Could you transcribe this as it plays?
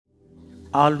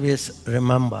Always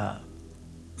remember,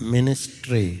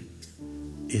 ministry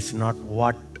is not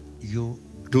what you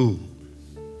do.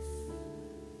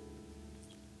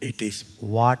 It is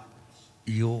what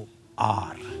you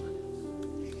are.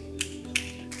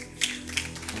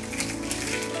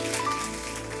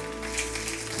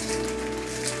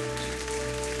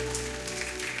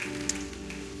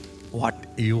 What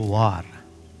you are.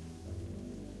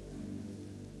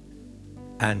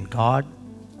 And God,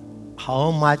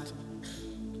 how much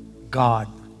God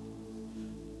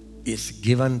is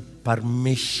given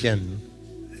permission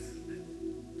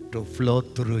to flow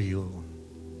through you.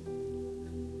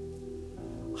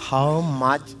 How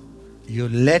much you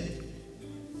let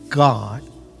God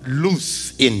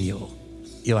loose in you.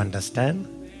 You understand?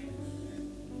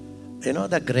 You know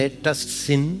the greatest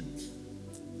sin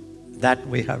that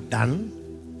we have done?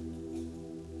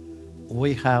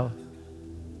 We have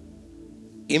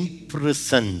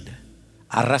imprisoned,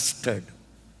 arrested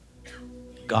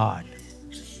God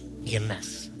in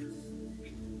us.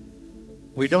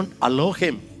 We don't allow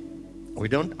Him. We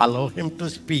don't allow Him to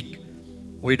speak.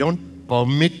 We don't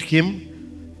permit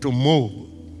Him to move.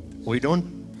 We don't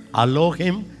allow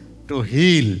Him to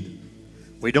heal.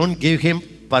 We don't give Him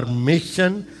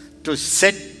permission to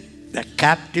set the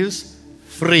captives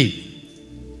free.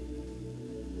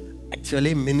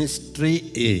 Actually, ministry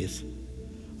is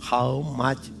how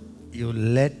much you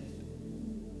let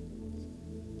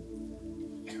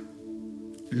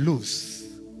loose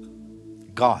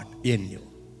God in you.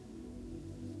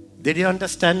 Did you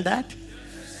understand that?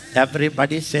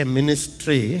 Everybody say,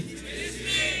 ministry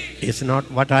is not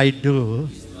what I do.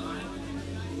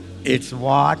 It's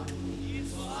what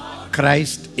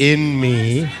Christ in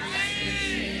me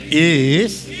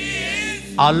is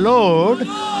allowed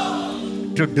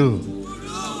to do.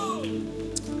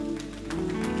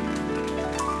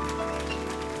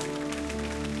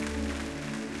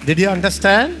 Did you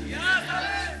understand?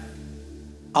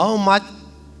 How much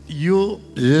you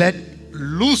let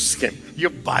loose Him, you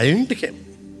bind Him.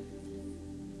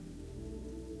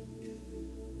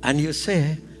 And you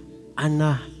say,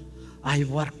 Anna, I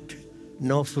worked,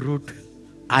 no fruit.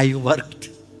 I worked,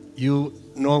 you,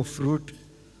 no fruit.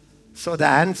 So the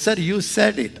answer, you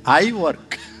said it, I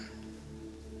work.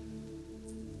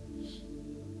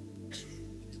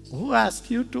 Who asked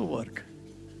you to work?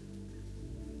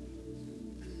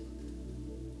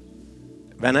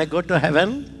 When I go to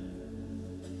heaven,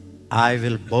 I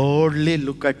will boldly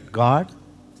look at God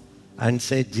and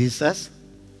say, Jesus,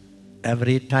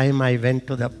 every time I went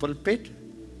to the pulpit,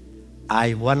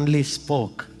 I only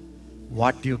spoke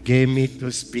what you gave me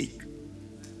to speak.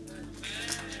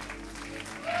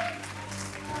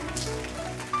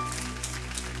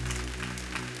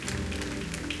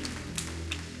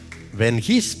 When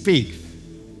He speaks,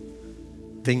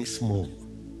 things move.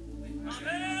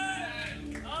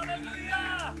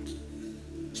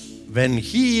 When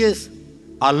He is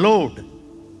allowed,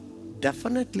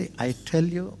 definitely, I tell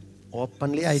you,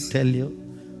 openly I tell you,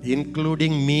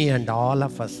 including me and all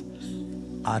of us,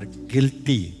 are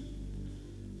guilty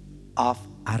of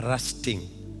arresting,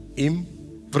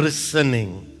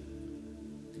 imprisoning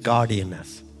God in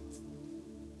us.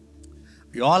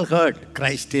 We all heard,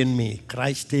 Christ in me,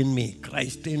 Christ in me,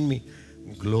 Christ in me.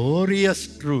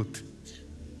 Glorious truth.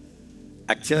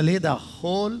 Actually, the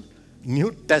whole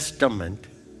New Testament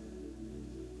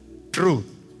truth,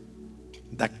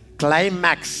 the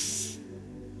climax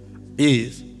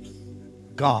is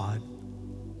God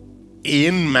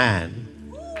in man,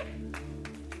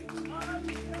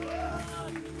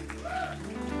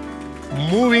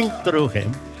 moving through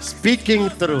Him, speaking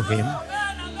through Him,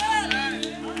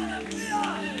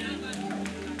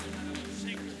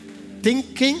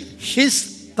 thinking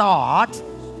His thoughts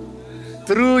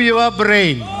through your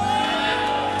brain.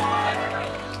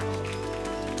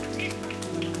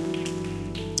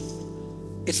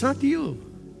 It's not you.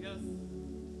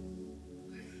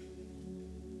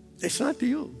 It's not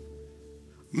you.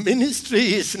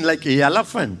 Ministry is like an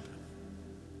elephant.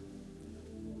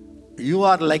 You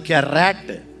are like a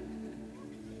rat.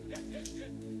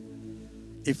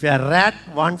 If a rat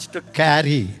wants to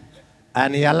carry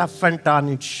an elephant on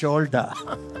its shoulder,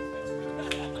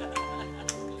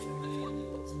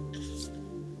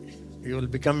 you will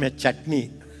become a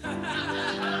chutney.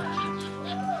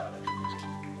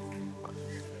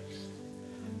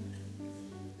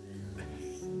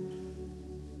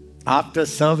 After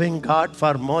serving God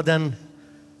for more than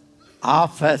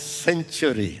half a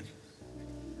century,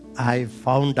 I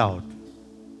found out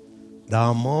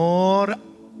the more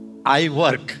I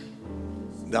work,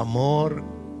 the more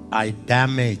I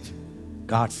damage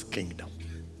God's kingdom.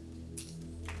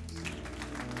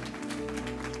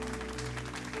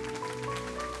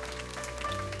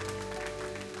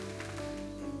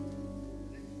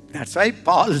 That's why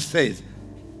Paul says,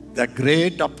 the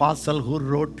great apostle who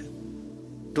wrote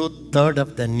 2/3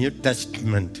 of the New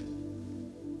Testament,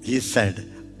 he said,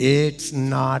 it's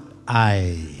not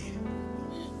I,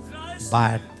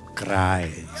 but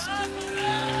Christ.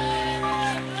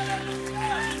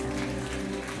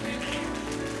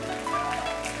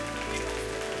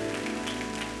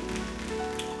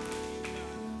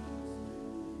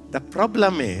 The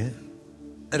problem is,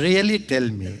 really tell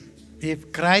me,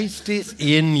 if Christ is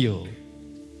in you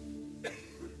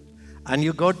and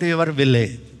you go to your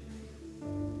village,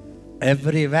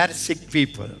 everywhere sick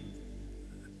people,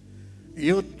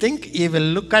 you think he will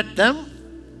look at them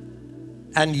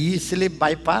and easily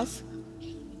bypass?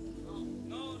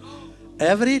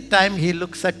 Every time he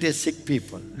looks at a sick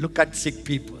people, look at sick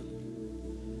people,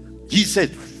 he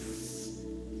said,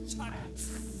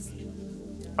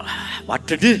 what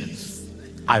to do?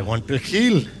 I want to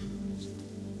heal.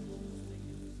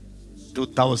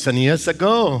 2000 years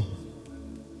ago,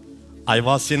 I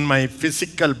was in my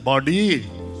physical body.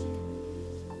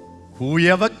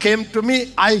 Whoever came to me,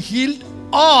 I healed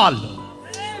all.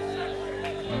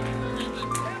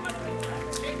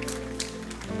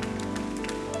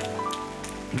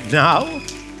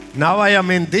 Now I am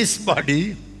in this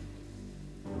body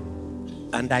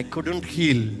and I couldn't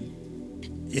heal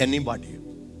anybody.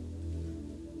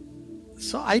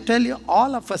 So I tell you,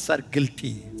 all of us are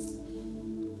guilty.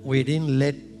 We didn't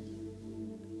let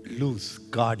loose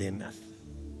God in us.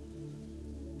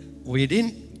 We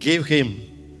didn't give Him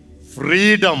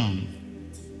freedom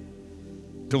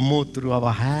to move through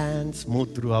our hands,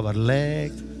 move through our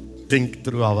legs, think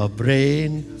through our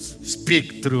brain,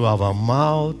 speak through our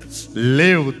mouth,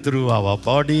 live through our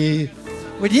body.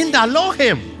 We didn't allow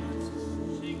Him.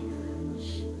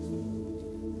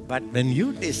 But when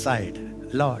you decide,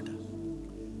 Lord,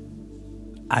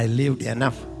 I lived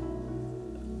enough,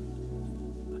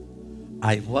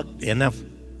 I worked enough,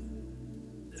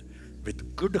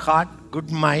 with good heart, good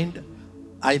mind,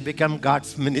 I became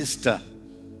God's minister,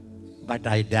 but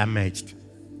I damaged.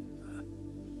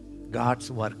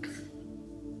 God's work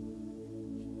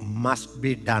must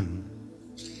be done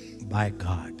by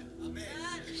God.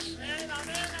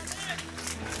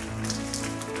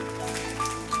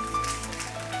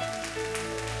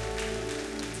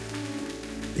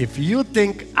 If you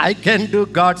think I can do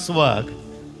God's work,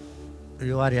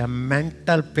 you are a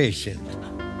mental patient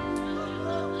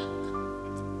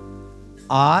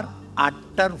or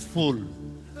utter fool.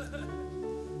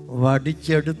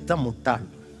 വടിച്ചെടുത്ത മുട്ടാൾ.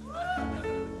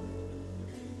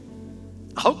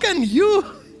 How can you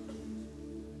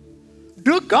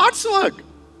do God's work?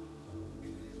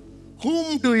 Whom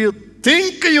do you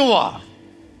think you are?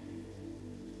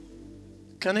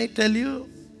 Can I tell you,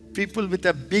 people with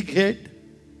a big head,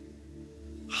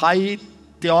 high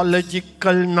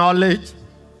theological knowledge,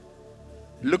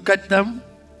 look at them,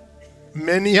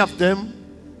 many of them,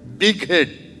 big head.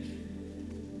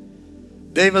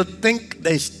 They will think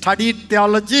they studied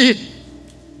theology,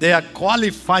 they are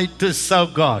qualified to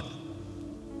serve God.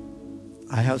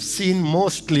 I have seen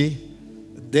mostly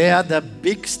they are the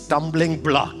big stumbling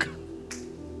block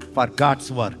for God's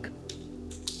work.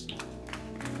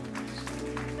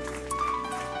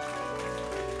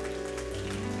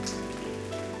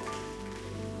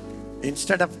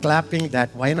 Instead of clapping that,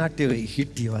 why not you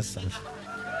hit yourself?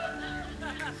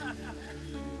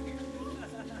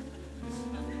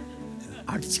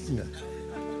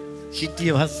 Hit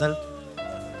yourself.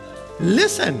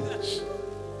 Listen.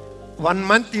 1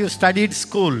 month you studied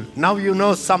school. Now you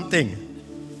know something.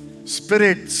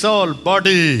 Spirit, soul,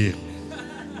 body.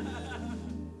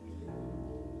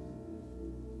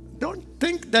 Don't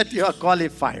think that you are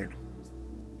qualified.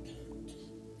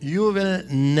 You will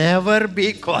never be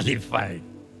qualified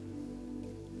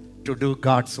to do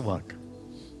God's work.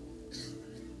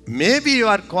 Maybe you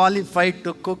are qualified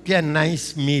to cook a nice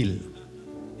meal,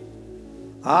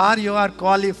 or you are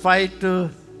qualified to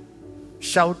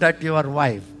shout at your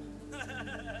wife,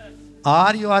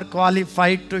 or you are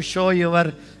qualified to show your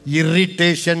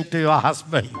irritation to your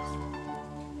husband.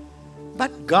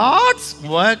 But God's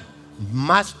work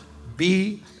must be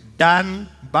done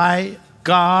by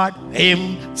God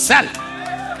Himself.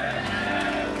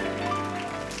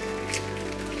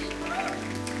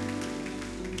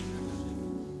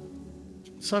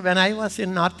 So when I was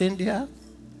in North India,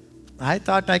 I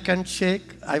thought I can shake.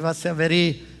 I was a very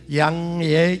young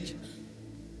age.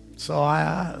 So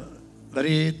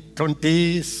very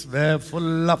 20s were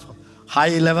full of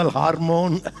high-level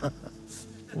hormone.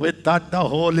 We thought the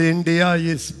whole India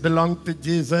is belonged to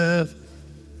Jesus.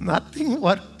 Nothing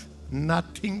worked.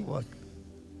 Nothing worked.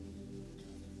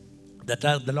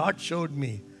 The Lord showed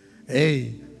me,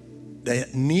 hey, The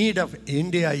need of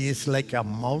India is like a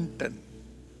mountain.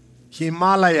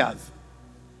 Himalayas.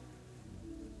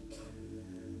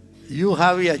 You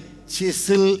have a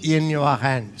chisel in your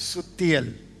hand,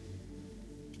 Sutiyal.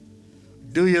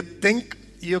 Do you think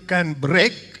you can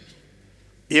break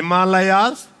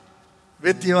Himalayas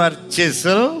with your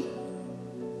chisel?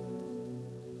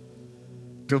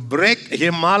 To break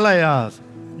Himalayas,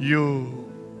 you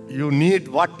need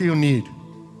what you need.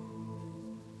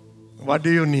 What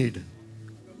do you need?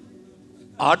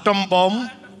 Atom bomb?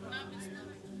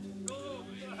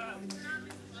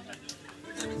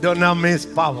 Dunamis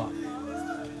power.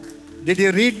 Did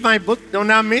you read my book,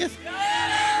 Dunamis?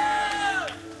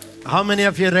 How many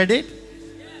of you read it?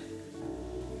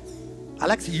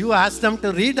 Alex, you asked them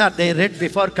to read or they read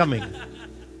before coming?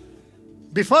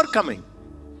 Before coming.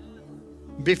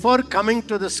 Before coming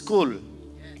to the school.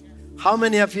 How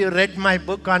many of you read my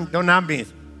book on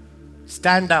Dunamis?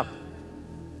 Stand up.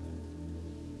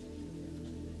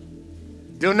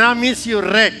 Dunamis you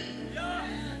read.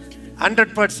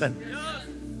 100%.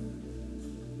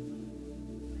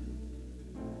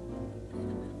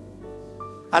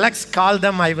 Alex, call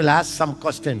them. I will ask some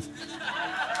questions.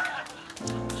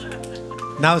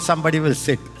 Now somebody will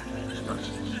sit.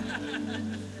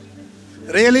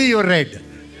 Really, you read?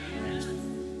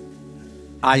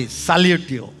 I salute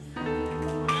you.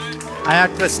 I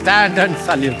have to stand and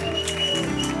salute you.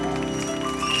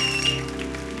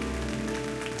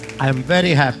 I am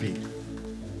very happy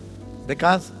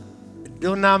because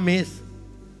Dunamis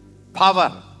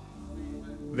power.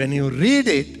 When you read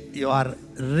it, you are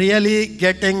really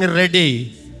getting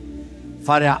ready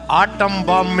for an atom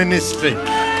bomb ministry.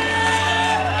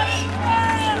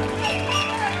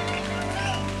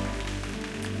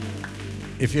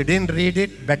 If you didn't read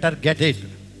it, better get it.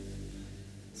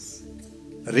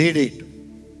 Read it.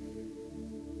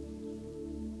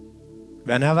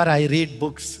 Whenever I read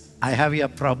books, I have a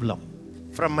problem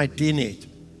from my teenage.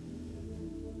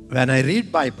 When I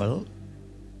read Bible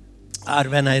or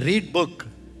when I read book,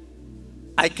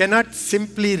 I cannot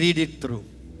simply read it through.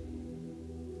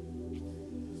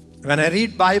 When I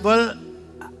read Bible,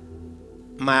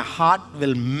 my heart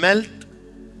will melt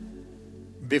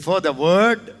before the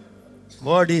word.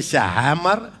 Word is a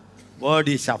hammer, word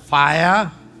is a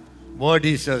fire, word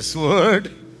is a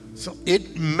sword. So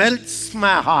it melts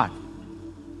my heart.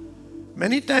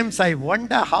 Many times I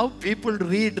wonder how people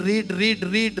read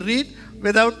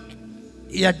without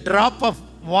a drop of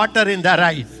water in their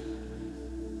eyes.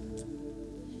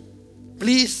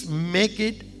 Please make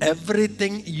it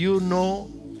everything you know,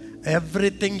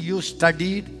 everything you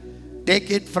studied.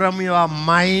 Take it from your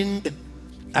mind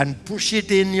and push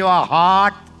it in your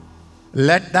heart.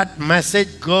 Let that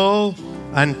message go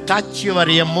and touch your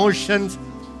emotions,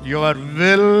 your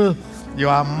will,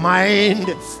 your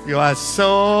mind, your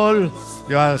soul,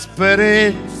 your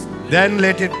spirit. Then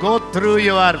let it go through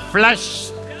your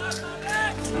flesh.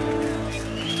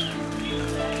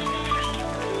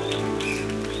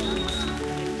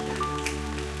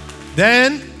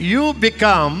 Then you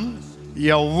become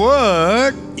your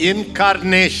word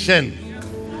incarnation.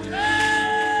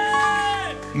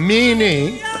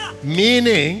 Meaning,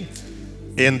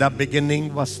 in the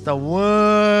beginning was the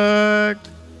Word,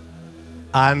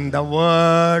 and the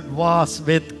Word was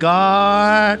with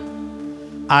God,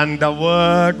 and the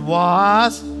Word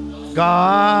was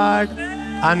God,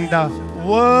 and the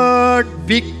Word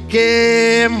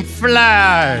became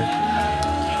flesh.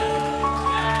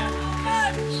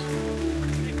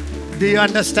 Do you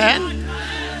understand?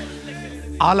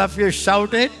 All of you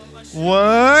shout it.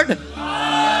 Word.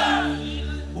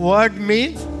 Word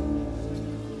means?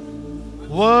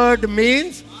 Word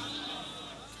means?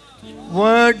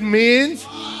 Word means?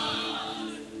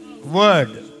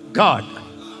 Word. God.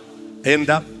 In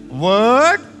the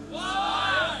Word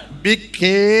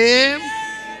became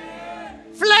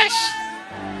flesh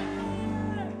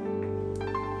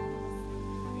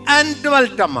and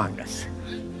dwelt among us.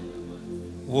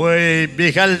 We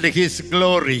beheld His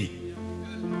glory.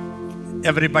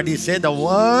 Everybody say the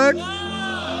Word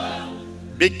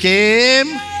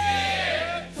became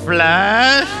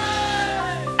flesh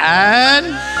and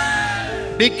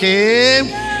became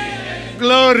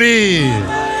glory.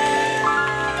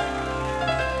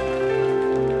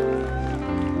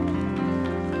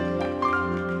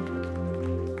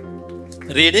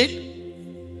 Read it.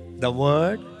 The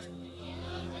Word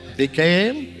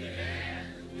became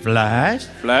flesh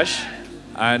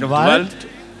and dwelt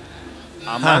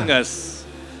among us.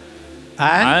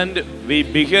 And we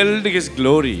beheld His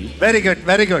glory. Very good,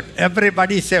 very good.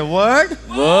 Everybody say Word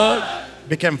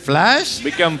became flesh,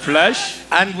 became flesh,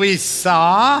 and we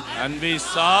saw and we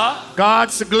saw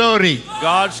God's glory.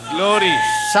 God's glory.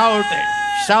 Shout it.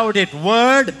 Shout it.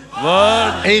 Word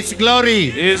Word is glory.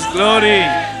 is glory.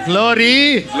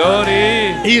 Glory Glory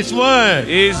is word.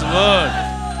 is word.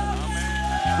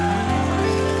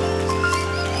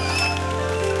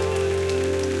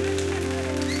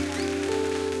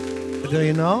 Do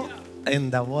you know, in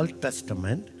the Old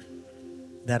Testament,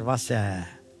 there was a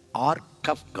Ark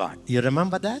of God. You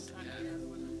remember that?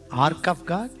 Ark of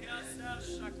God?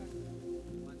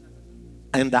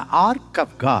 In the Ark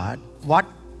of God, what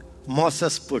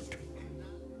Moses put?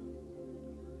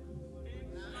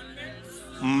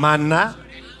 Manna.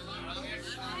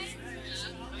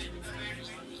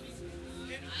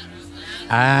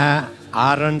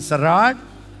 Aaron's rod.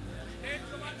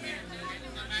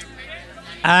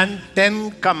 And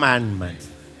 10 commandments.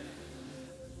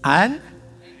 And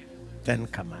 10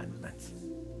 commandments.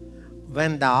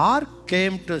 When the ark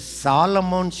came to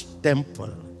Solomon's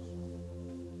temple,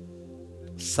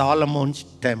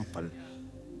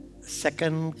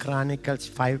 2 Chronicles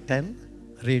 5:10,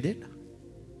 read it.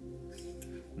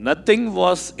 Nothing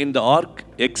was in the ark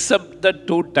except the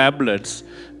 2 tablets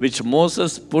which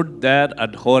Moses put there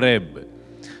at Horeb,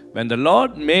 when the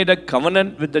Lord made a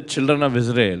covenant with the children of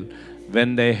Israel when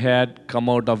they had come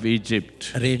out of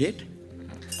Egypt. Read it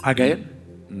again.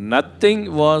 Nothing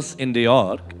was in the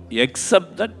ark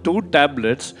except the 2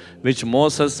 tablets which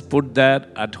Moses put there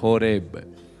at Horeb.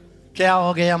 क्या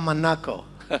हो गया मन्ना को?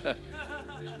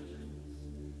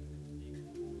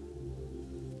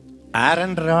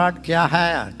 Iron rod क्या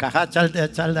है? कहाँ चल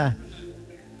रहा है?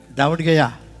 दौड़ गया?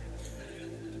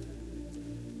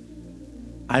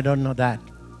 I don't know that.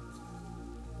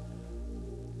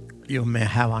 You may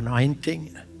have anointing,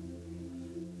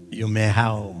 you may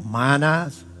have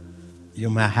manas, you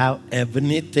may have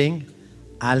everything.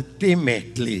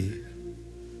 Ultimately,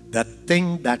 the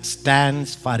thing that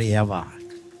stands forever,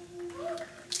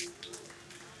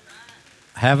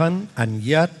 heaven and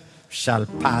earth shall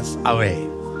pass away.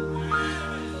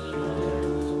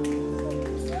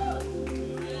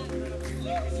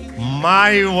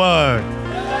 My word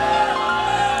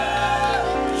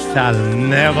shall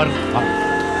never pass.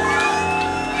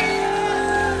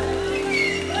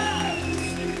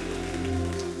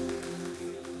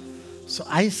 So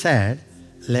I said,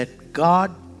 let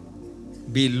God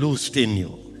be loosed in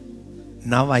you.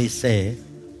 Now I say,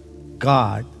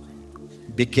 God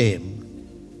became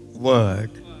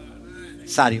Word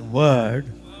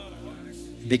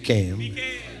became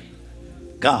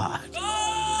God.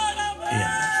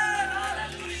 Yes.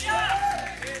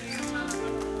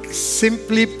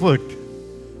 Simply put,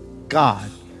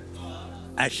 God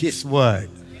and His Word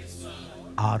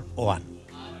are one.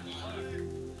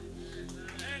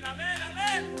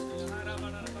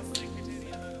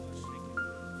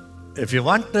 If you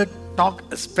want to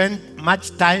spend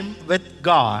much time with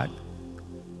God,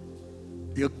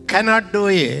 you cannot do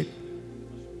it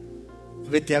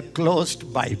with a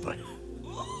closed Bible.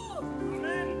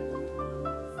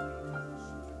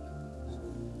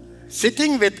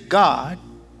 Sitting with God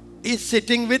is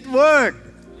sitting with Word.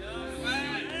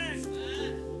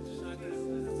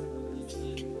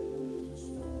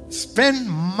 Spend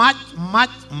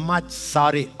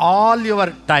all your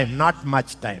time, not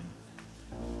much time.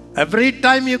 Every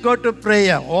time you go to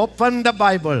prayer, open the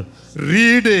Bible,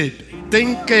 read it,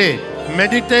 think it,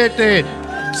 meditate it,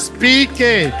 speak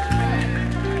it.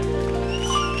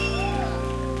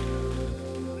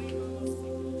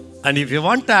 And if you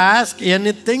want to ask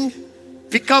anything,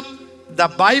 pick up the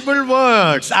Bible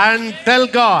words and tell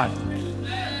God.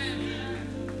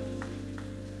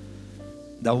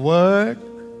 The Word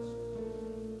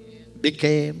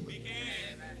became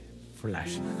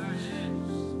flesh.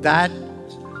 That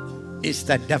is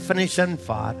the definition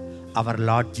for our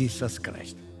Lord Jesus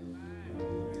Christ.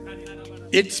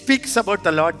 It speaks about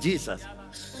the Lord Jesus.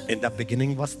 In the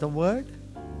beginning was the Word.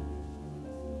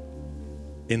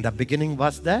 In the beginning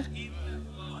was the...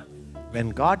 When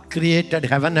God created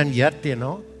heaven and earth,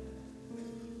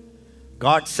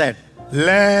 God said,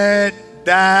 let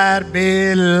there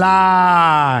be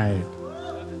light.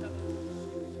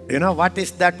 You know what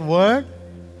is that word?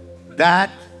 That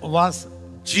was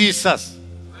Jesus.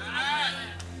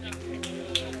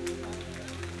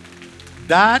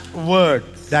 That word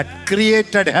that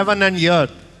created heaven and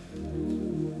earth,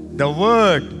 the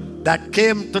word that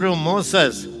came through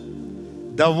Moses,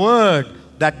 the word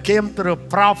that came through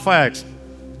prophets,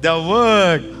 the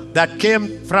word that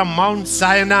came from Mount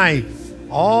Sinai,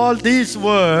 all these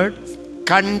words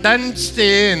condensed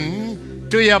in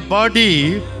to a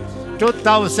body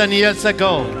 2,000 years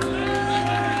ago.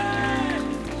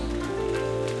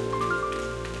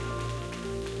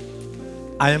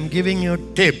 I am giving you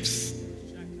tips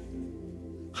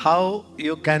how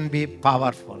you can be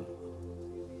powerful,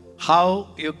 how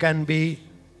you can be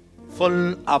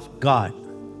full of God.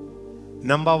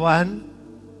 Number one,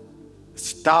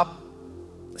 stop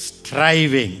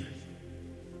striving.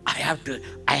 I have to.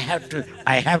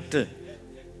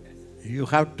 You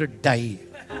have to die.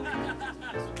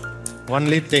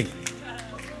 Only thing.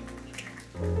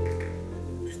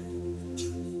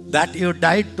 That you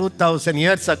died 2000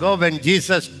 years ago when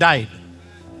Jesus died.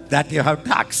 That you have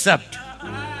to accept.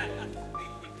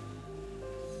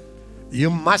 You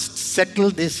must settle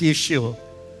this issue.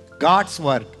 God's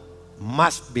work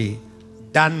must be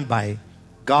done by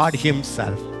God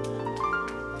Himself.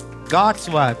 God's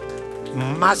work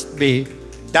must be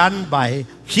done by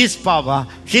His power,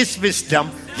 His wisdom,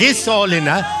 His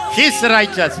holiness, His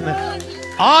righteousness.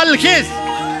 All His.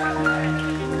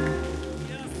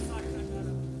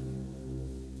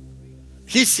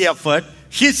 His effort,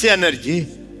 His energy.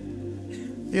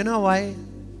 You know why?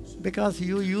 Because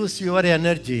you use your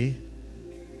energy.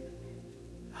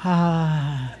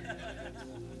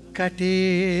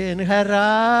 कठिन है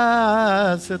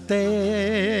रास्ते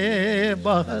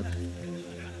बहुत,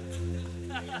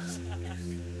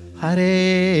 हर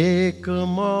एक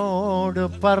मोड़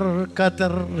पर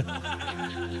Qatar,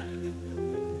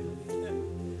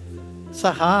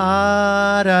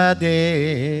 सहारा दे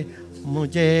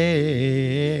मुझे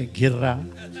घिरा.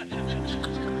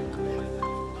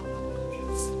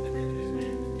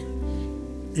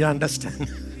 You understand?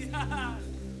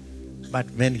 But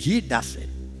when He does it,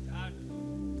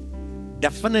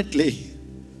 definitely,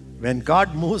 when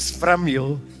God moves from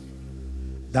you,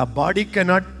 the body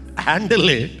cannot handle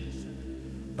it,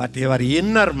 but your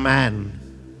inner man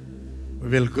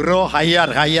will grow higher,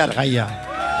 higher, higher.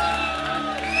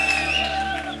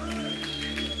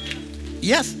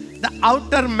 Yes, the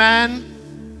outer man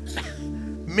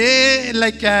may,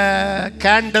 like a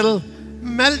candle,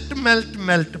 melt, melt,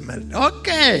 melt, melt.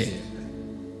 Okay.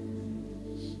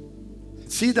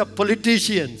 See the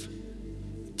politicians,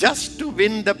 just to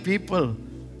win the people,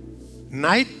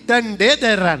 night and day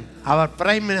they run. Our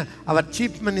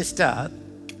chief minister,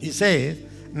 he says,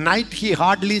 night he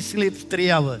hardly sleeps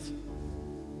 3 hours.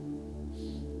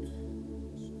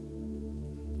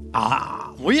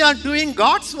 We are doing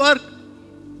God's work.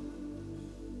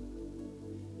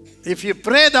 If you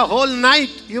pray the whole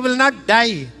night, you will not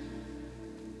die.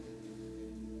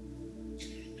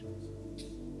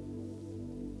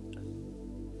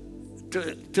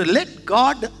 To let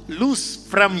God loose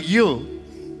from you,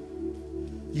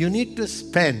 you need to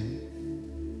spend.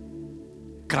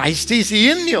 Christ is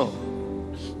in you.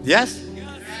 Yes?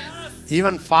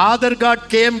 Even Father God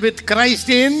came with Christ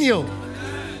in you.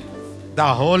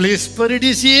 The Holy Spirit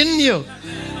is in you.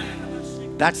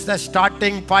 That's the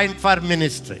starting point for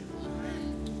ministry.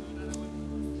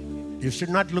 You should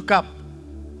not look up.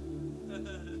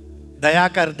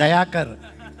 Dayakar, Dayakar.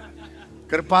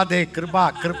 Kripa de,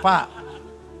 Kripa, Kripa.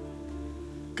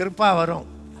 Kripa varum.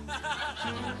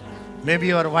 Maybe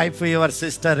your wife, your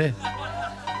sister,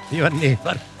 your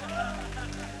neighbor.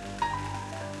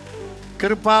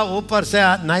 Kripa ऊपर से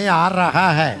नहीं आ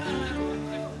रहा है.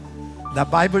 The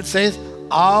Bible says,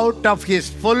 out of His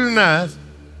fullness,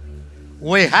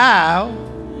 we have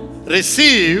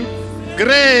received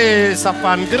grace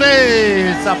upon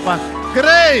grace upon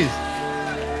grace.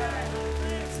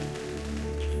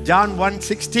 John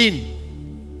 1:16.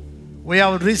 We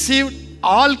have received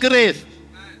all grace.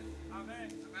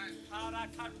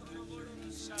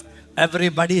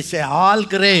 Everybody say, all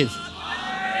grace.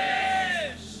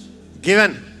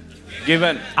 Given.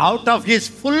 Given. Out of His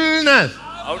fullness.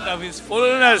 Out of His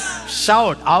fullness.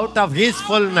 Shout, out of His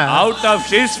fullness. Out of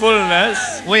His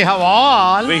fullness. We have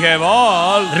all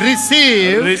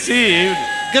received grace.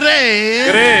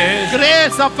 Grace.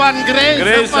 Grace upon grace.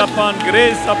 Grace upon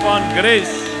grace upon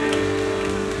grace.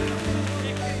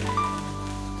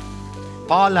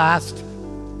 Paul asked,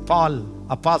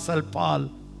 Apostle Paul,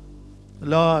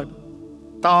 Lord,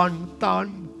 thorn,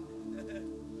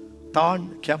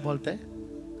 क्या बोलते?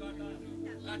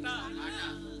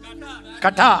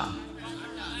 कटा.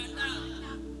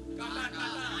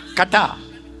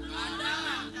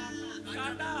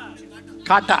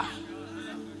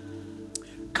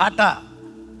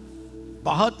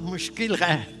 बहुत मुश्किल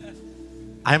है.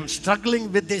 I am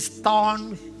struggling with this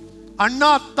thorn and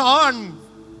not thorn.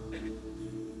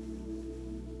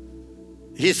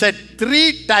 He said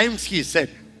 3 times, he said,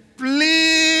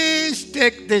 please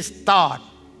take this thought.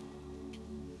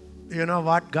 You know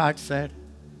what God said?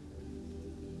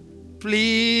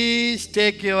 Please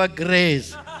take your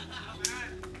grace.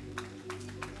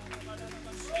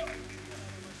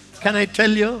 Can I tell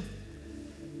you?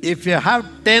 If you have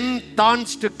 10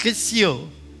 thorns to kiss you,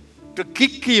 to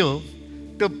kick you,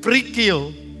 to prick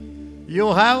you,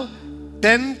 you have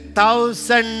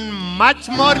 10,000 much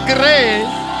more grace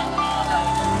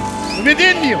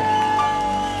within you.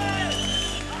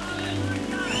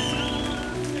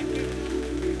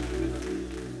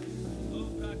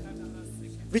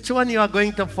 Which one you are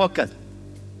going to focus?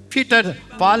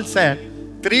 Paul said,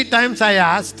 3 times I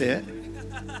asked,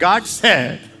 God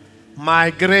said,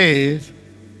 my grace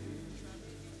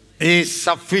is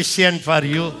sufficient for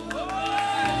you.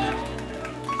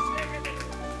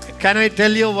 Can I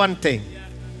tell you one thing?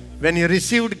 When you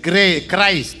received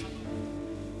Christ,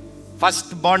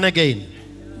 first born again,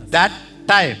 that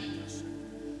time,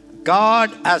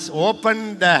 God has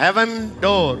opened the heaven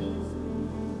door.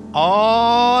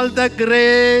 All the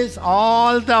grace,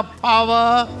 all the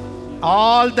power,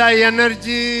 all the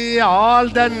energy, all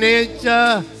the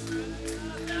nature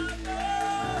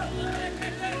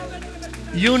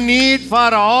you need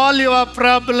for all your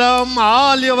problem,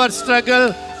 all your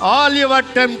struggle, all your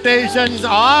temptations,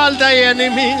 all the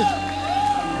enemies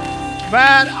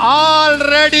were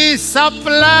already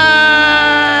supplied.